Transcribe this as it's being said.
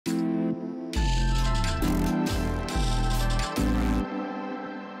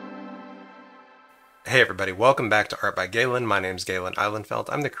Hey everybody, welcome back to Art by Galen. My name's Galen Eilenfeld.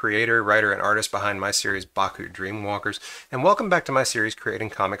 I'm the creator, writer, and artist behind my series Baku Dreamwalkers, and welcome back to my series Creating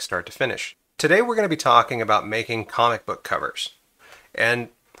Comics Start to Finish. Today we're going to be talking about making comic book covers. And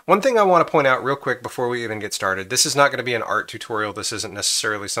one thing I want to point out real quick before we even get started, this is not going to be an art tutorial. This isn't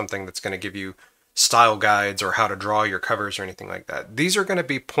necessarily something that's going to give you style guides or how to draw your covers or anything like that. These are going to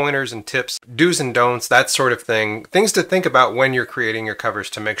be pointers and tips, do's and don'ts, that sort of thing. Things to think about when you're creating your covers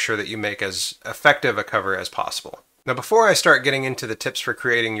to make sure that you make as effective a cover as possible. Now, before I start getting into the tips for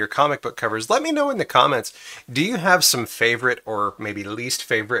creating your comic book covers, let me know in the comments, do you have some favorite or maybe least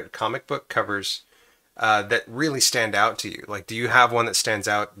favorite comic book covers that really stand out to you? Like, do you have one that stands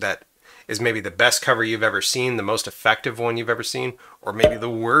out that is maybe the best cover you've ever seen, the most effective one you've ever seen, or maybe the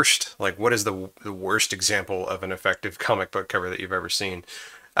worst? Like, what is the worst example of an effective comic book cover that you've ever seen?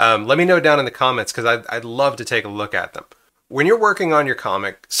 Let me know down in the comments, because I'd love to take a look at them. When you're working on your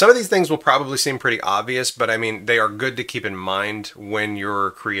comic, some of these things will probably seem pretty obvious, but I mean, they are good to keep in mind when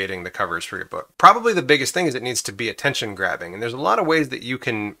you're creating the covers for your book. Probably the biggest thing is it needs to be attention grabbing, and there's a lot of ways that you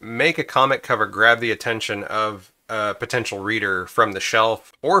can make a comic cover grab the attention of a potential reader from the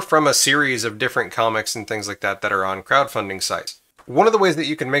shelf or from a series of different comics and things like that that are on crowdfunding sites. One of the ways that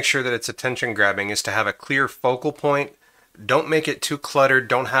you can make sure that it's attention grabbing is to have a clear focal point. Don't make it too cluttered.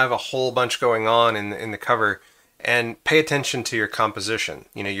 Don't have a whole bunch going on in the cover, and pay attention to your composition.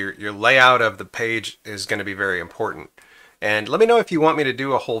 You know, your layout of the page is going to be very important. And let me know if you want me to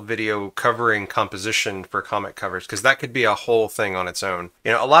do a whole video covering composition for comic covers, because that could be a whole thing on its own.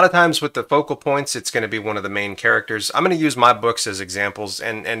 You know, a lot of times with the focal points, it's going to be one of the main characters. I'm going to use my books as examples,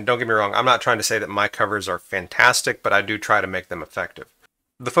 and don't get me wrong, I'm not trying to say that my covers are fantastic, but I do try to make them effective.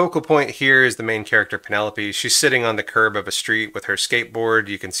 The focal point here is the main character, Penelope. She's sitting on the curb of a street with her skateboard.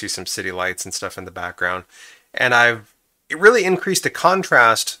 You can see some city lights and stuff in the background. And it really increased the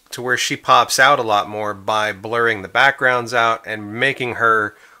contrast to where she pops out a lot more by blurring the backgrounds out and making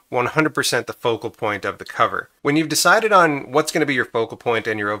her 100% the focal point of the cover. When you've decided on what's going to be your focal point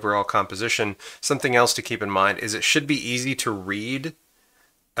and your overall composition, something else to keep in mind is it should be easy to read,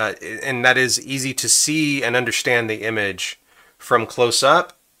 and that is easy to see and understand the image from close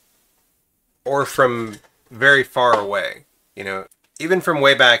up or from very far away. You know, even from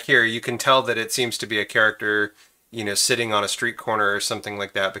way back here, you can tell that it seems to be a character, you know, sitting on a street corner or something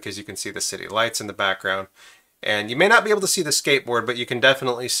like that, because you can see the city lights in the background. And you may not be able to see the skateboard, but you can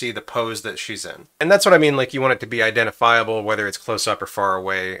definitely see the pose that she's in. And that's what I mean, like, you want it to be identifiable, whether it's close up or far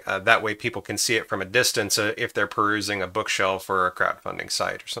away. That way people can see it from a distance if they're perusing a bookshelf or a crowdfunding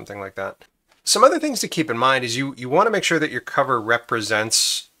site or something like that. Some other things to keep in mind is you want to make sure that your cover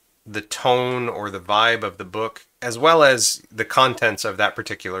represents the tone or the vibe of the book, as well as the contents of that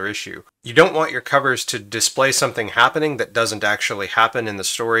particular issue. You don't want your covers to display something happening that doesn't actually happen in the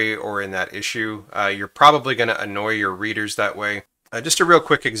story or in that issue. You're probably going to annoy your readers that way. Just a real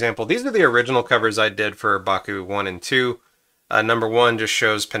quick example. These are the original covers I did for Baku 1 and 2. Number 1 just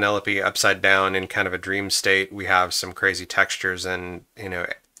shows Penelope upside down in kind of a dream state. We have some crazy textures and, you know,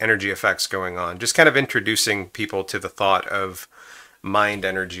 energy effects going on. Just kind of introducing people to the thought of mind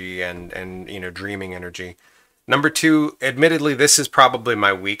energy and you know, dreaming energy. Number 2, admittedly, this is probably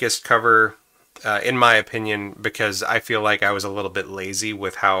my weakest cover, in my opinion, because I feel like I was a little bit lazy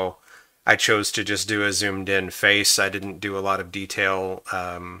with how I chose to just do a zoomed in face. I didn't do a lot of detail,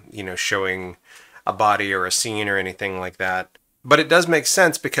 you know, showing a body or a scene or anything like that. But it does make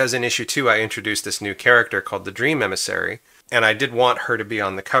sense, because in issue 2, I introduced this new character called the Dream Emissary, and I did want her to be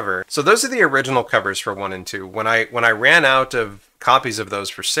on the cover. So those are the original covers for 1 and 2. When I ran out of copies of those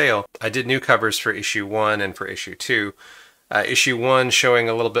for sale, I did new covers for issue 1 and for issue 2. Issue 1 showing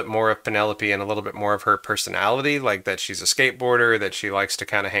a little bit more of Penelope and a little bit more of her personality, like that she's a skateboarder, that she likes to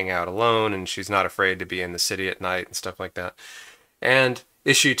kind of hang out alone, and she's not afraid to be in the city at night and stuff like that. And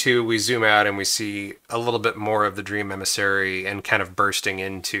issue 2, we zoom out and we see a little bit more of the Dream Emissary and kind of bursting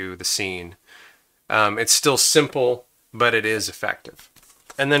into the scene. It's still simple, but it is effective.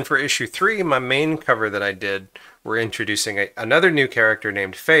 And then for issue 3, my main cover that I did, we're introducing another new character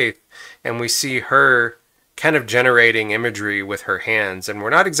named Faith, and we see her kind of generating imagery with her hands, and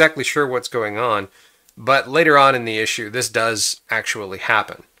we're not exactly sure what's going on, but later on in the issue, this does actually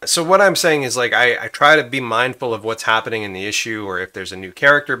happen. So what I'm saying is, like, I try to be mindful of what's happening in the issue, or if there's a new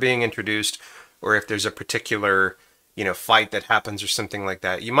character being introduced, or if there's a particular, you know, fight that happens or something like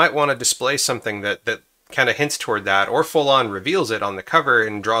that. You might want to display something that kind of hints toward that, or full on reveals it on the cover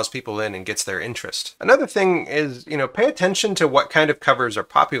and draws people in and gets their interest. Another thing is, you know, pay attention to what kind of covers are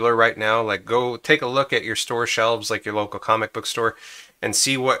popular right now. Like, go take a look at your store shelves, like your local comic book store, and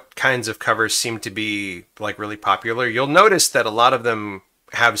see what kinds of covers seem to be, like, really popular. You'll notice that a lot of them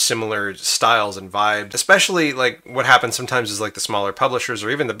have similar styles and vibes, especially like what happens sometimes is like the smaller publishers or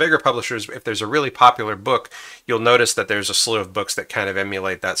even the bigger publishers, if there's a really popular book, you'll notice that there's a slew of books that kind of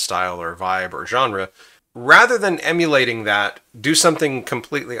emulate that style or vibe or genre. Rather than emulating that, do something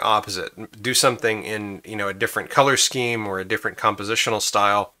completely opposite. Do something in, a different color scheme or a different compositional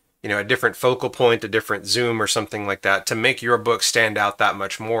style, a different focal point, a different zoom or something like that to make your book stand out that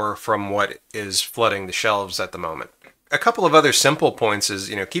much more from what is flooding the shelves at the moment. A couple of other simple points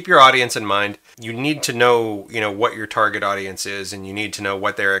is, keep your audience in mind. You need to know, what your target audience is, and you need to know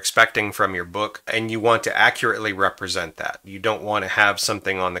what they're expecting from your book, and you want to accurately represent that. You don't want to have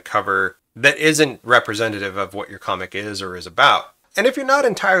something on the cover that isn't representative of what your comic is or is about. And if you're not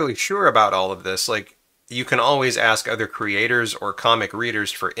entirely sure about all of this, like, you can always ask other creators or comic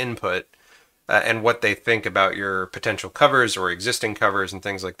readers for input and what they think about your potential covers or existing covers and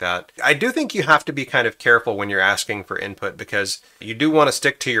things like that. I do think you have to be kind of careful when you're asking for input because you do want to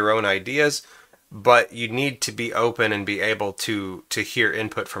stick to your own ideas, but you need to be open and be able to hear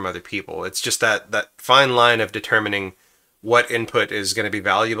input from other people. It's just that fine line of determining what input is going to be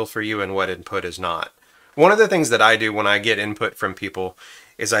valuable for you and what input is not. One of the things that I do when I get input from people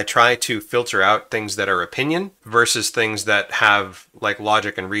is I try to filter out things that are opinion versus things that have like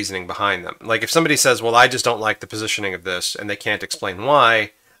logic and reasoning behind them. Like if somebody says, well, I just don't like the positioning of this and they can't explain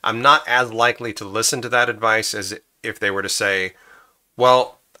why, I'm not as likely to listen to that advice as if they were to say,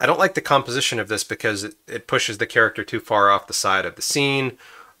 well, I don't like the composition of this because it pushes the character too far off the side of the scene,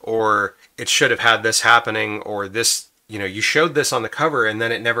 or it should have had this happening, or this, you showed this on the cover and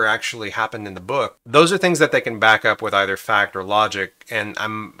then it never actually happened in the book. Those are things that they can back up with either fact or logic, and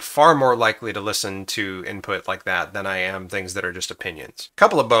I'm far more likely to listen to input like that than I am things that are just opinions. A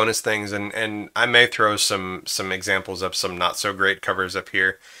couple of bonus things, and I may throw some examples of some not so great covers up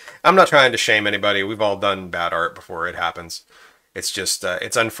here. I'm not trying to shame anybody. We've all done bad art before. It happens. It's just,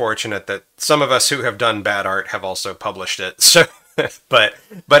 it's unfortunate that some of us who have done bad art have also published it. So, but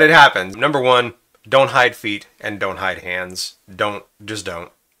it happens. Number one, don't hide feet and don't hide hands. Just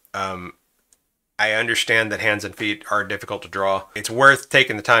don't. I understand that hands and feet are difficult to draw. It's worth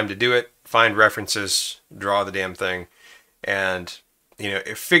taking the time to do it. Find references, draw the damn thing, and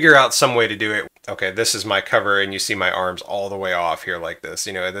figure out some way to do it. Okay, this is my cover, and you see my arms all the way off here like this.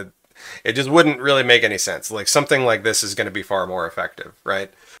 It just wouldn't really make any sense. Like something like this is going to be far more effective,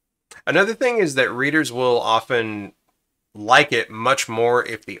 right? Another thing is that readers will often like it much more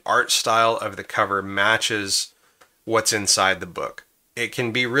if the art style of the cover matches what's inside the book. It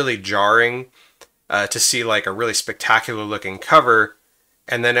can be really jarring to see like a really spectacular looking cover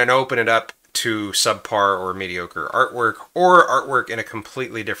and then open it up to subpar or mediocre artwork, or artwork in a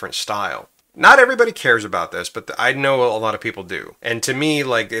completely different style. Not everybody cares about this, but I know a lot of people do. And to me,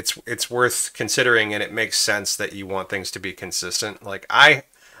 like, it's worth considering, and it makes sense that you want things to be consistent. Like I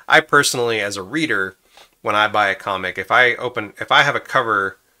personally, as a reader, when I buy a comic, if I have a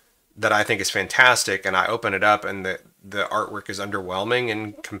cover that I think is fantastic and I open it up and the artwork is underwhelming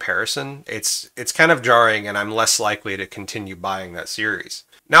in comparison, it's kind of jarring, and I'm less likely to continue buying that series.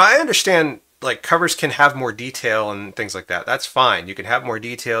 Now, I understand like covers can have more detail and things like that. That's fine. You can have more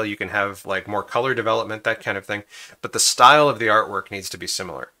detail, you can have like more color development, that kind of thing, but the style of the artwork needs to be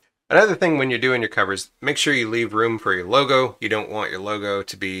similar. Another thing when you're doing your covers, make sure you leave room for your logo. You don't want your logo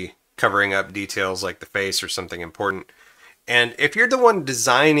to be covering up details like the face or something important. And if you're the one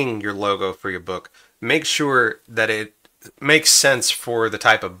designing your logo for your book, make sure that it makes sense for the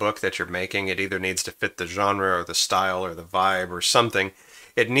type of book that you're making. It either needs to fit the genre or the style or the vibe or something.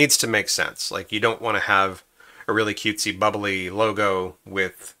 It needs to make sense. Like, you don't want to have a really cutesy, bubbly logo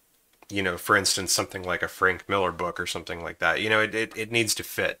with, for instance, something like a Frank Miller book or something like that. It needs to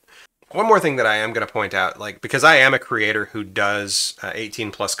fit. One more thing that I am going to point out, like, because I am a creator who does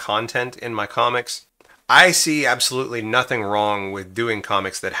 18 plus content in my comics, I see absolutely nothing wrong with doing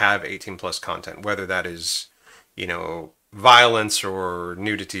comics that have 18 plus content, whether that is, violence or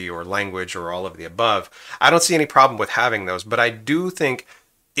nudity or language or all of the above. I don't see any problem with having those, but I do think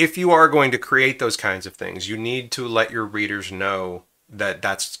if you are going to create those kinds of things, you need to let your readers know that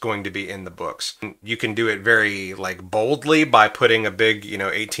that's going to be in the books. You can do it very like boldly by putting a big,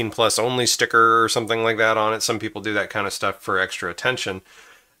 18 plus only sticker or something like that on it. Some people do that kind of stuff for extra attention.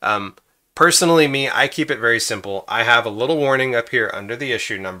 Personally, me, I keep it very simple. I have a little warning up here under the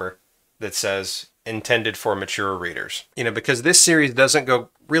issue number that says intended for mature readers. Because this series doesn't go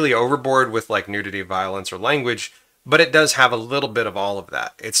really overboard with like nudity, violence, or language, but it does have a little bit of all of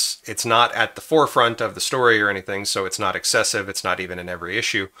that. It's not at the forefront of the story or anything, so it's not excessive. It's not even in every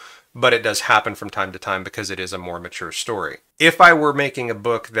issue, but it does happen from time to time because it is a more mature story. If I were making a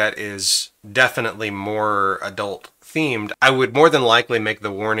book that is definitely more adult themed, I would more than likely make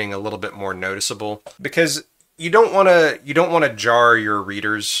the warning a little bit more noticeable, because you don't want to jar your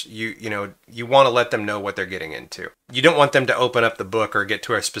readers. You want to let them know what they're getting into. You don't want them to open up the book or get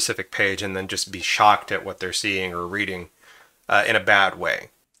to a specific page and then just be shocked at what they're seeing or reading in a bad way.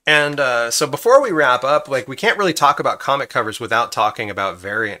 And so before we wrap up, like, we can't really talk about comic covers without talking about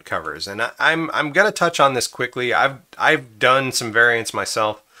variant covers. And I'm gonna touch on this quickly. I've done some variants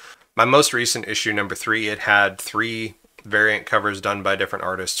myself. My most recent issue, number 3, it had 3 variant covers done by different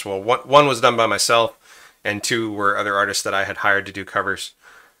artists. Well, one was done by myself, and 2 were other artists that I had hired to do covers.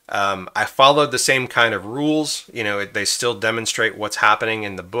 I followed the same kind of rules. They still demonstrate what's happening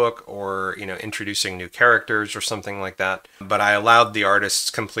in the book, or, introducing new characters or something like that. But I allowed the artists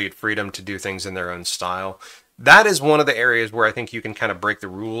complete freedom to do things in their own style. That is one of the areas where I think you can kind of break the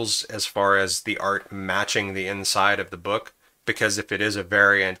rules as far as the art matching the inside of the book. Because if it is a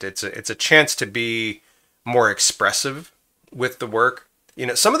variant, it's a chance to be more expressive with the work.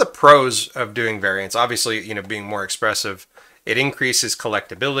 Some of the pros of doing variants, obviously, being more expressive, it increases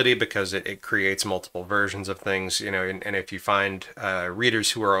collectability because it creates multiple versions of things, and if you find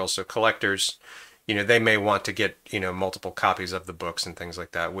readers who are also collectors, they may want to get, multiple copies of the books and things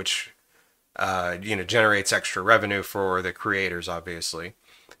like that, which, generates extra revenue for the creators, obviously.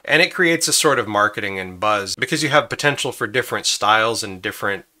 And it creates a sort of marketing and buzz because you have potential for different styles and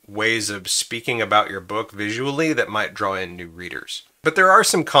different ways of speaking about your book visually that might draw in new readers. But there are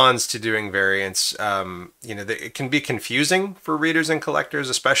some cons to doing variants. It can be confusing for readers and collectors,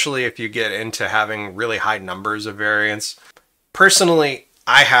 especially if you get into having really high numbers of variants. Personally,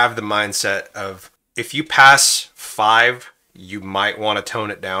 I have the mindset of, if you pass 5, you might want to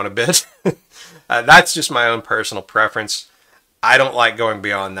tone it down a bit. That's just my own personal preference. I don't like going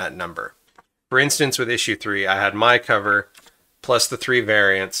beyond that number. For instance, with issue 3, I had my cover plus the 3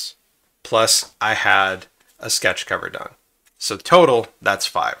 variants, plus I had a sketch cover done. So total, that's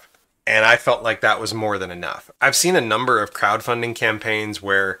 5. And I felt like that was more than enough. I've seen a number of crowdfunding campaigns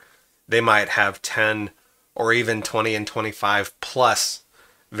where they might have 10 or even 20 and 25 plus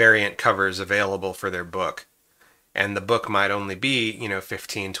variant covers available for their book. And the book might only be,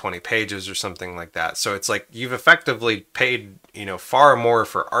 15, 20 pages or something like that. So it's like you've effectively paid, far more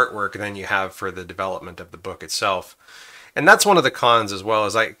for artwork than you have for the development of the book itself. And that's one of the cons as well,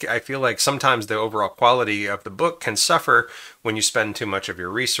 is I feel like sometimes the overall quality of the book can suffer when you spend too much of your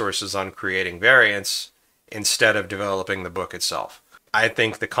resources on creating variants instead of developing the book itself. I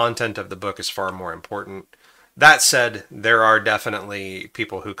think the content of the book is far more important. That said, there are definitely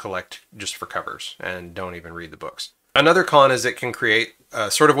people who collect just for covers and don't even read the books. Another con is it can create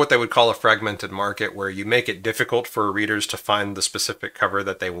sort of what they would call a fragmented market, where you make it difficult for readers to find the specific cover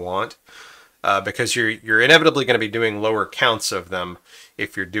that they want. Because you're inevitably going to be doing lower counts of them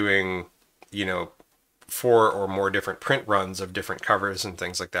if you're doing, 4 or more different print runs of different covers and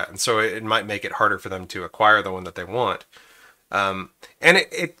things like that. And so it might make it harder for them to acquire the one that they want. And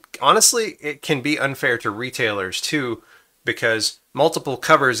it honestly, it can be unfair to retailers too, because multiple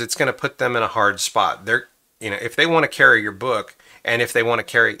covers, it's going to put them in a hard spot. If they want to carry your book, and if they want to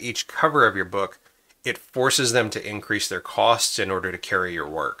carry each cover of your book, it forces them to increase their costs in order to carry your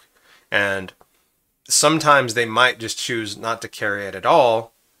work. And sometimes they might just choose not to carry it at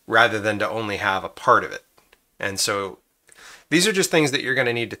all, rather than to only have a part of it. And so these are just things that you're going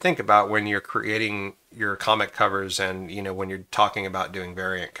to need to think about when you're creating your comic covers and, when you're talking about doing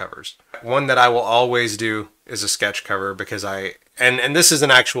variant covers. One that I will always do is a sketch cover, because and this is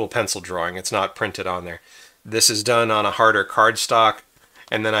an actual pencil drawing. It's not printed on there. This is done on a harder cardstock,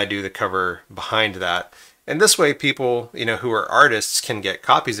 and then I do the cover behind that. And this way people, who are artists can get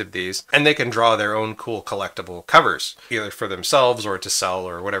copies of these, and they can draw their own cool collectible covers, either for themselves or to sell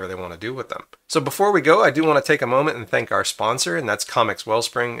or whatever they want to do with them. So before we go, I do want to take a moment and thank our sponsor, and that's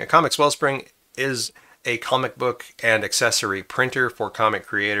ComixWellSpring. ComixWellSpring is a comic book and accessory printer for comic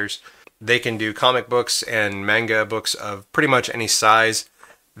creators. They can do comic books and manga books of pretty much any size.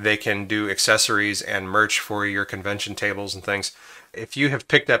 They can do accessories and merch for your convention tables and things. If you have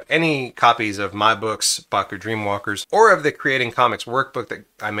picked up any copies of my books, Baku Dreamwalkers, or of the Creating Comics workbook that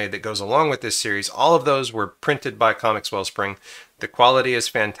I made that goes along with this series, all of those were printed by ComixWellSpring. The quality is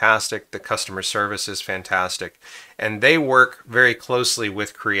fantastic, the customer service is fantastic, and they work very closely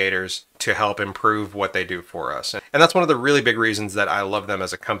with creators to help improve what they do for us. And that's one of the really big reasons that I love them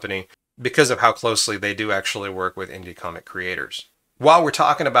as a company, because of how closely they do actually work with indie comic creators. While we're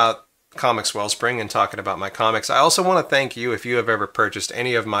talking about ComixWellSpring and talking about my comics, I also want to thank you if you have ever purchased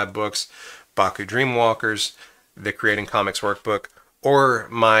any of my books, Baku Dreamwalkers, the Creating Comics workbook, or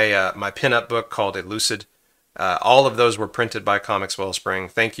my pinup book called Elucid. All of those were printed by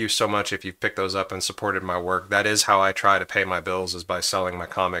ComixWellSpring. Thank you so much if you've picked those up and supported my work. That is how I try to pay my bills, is by selling my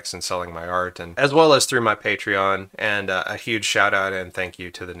comics and selling my art, and as well as through my Patreon. And a huge shout out and thank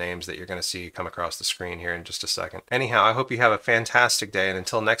you to the names that you're going to see come across the screen here in just a second. Anyhow, I hope you have a fantastic day, and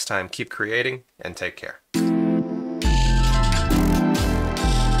until next time, keep creating and take care.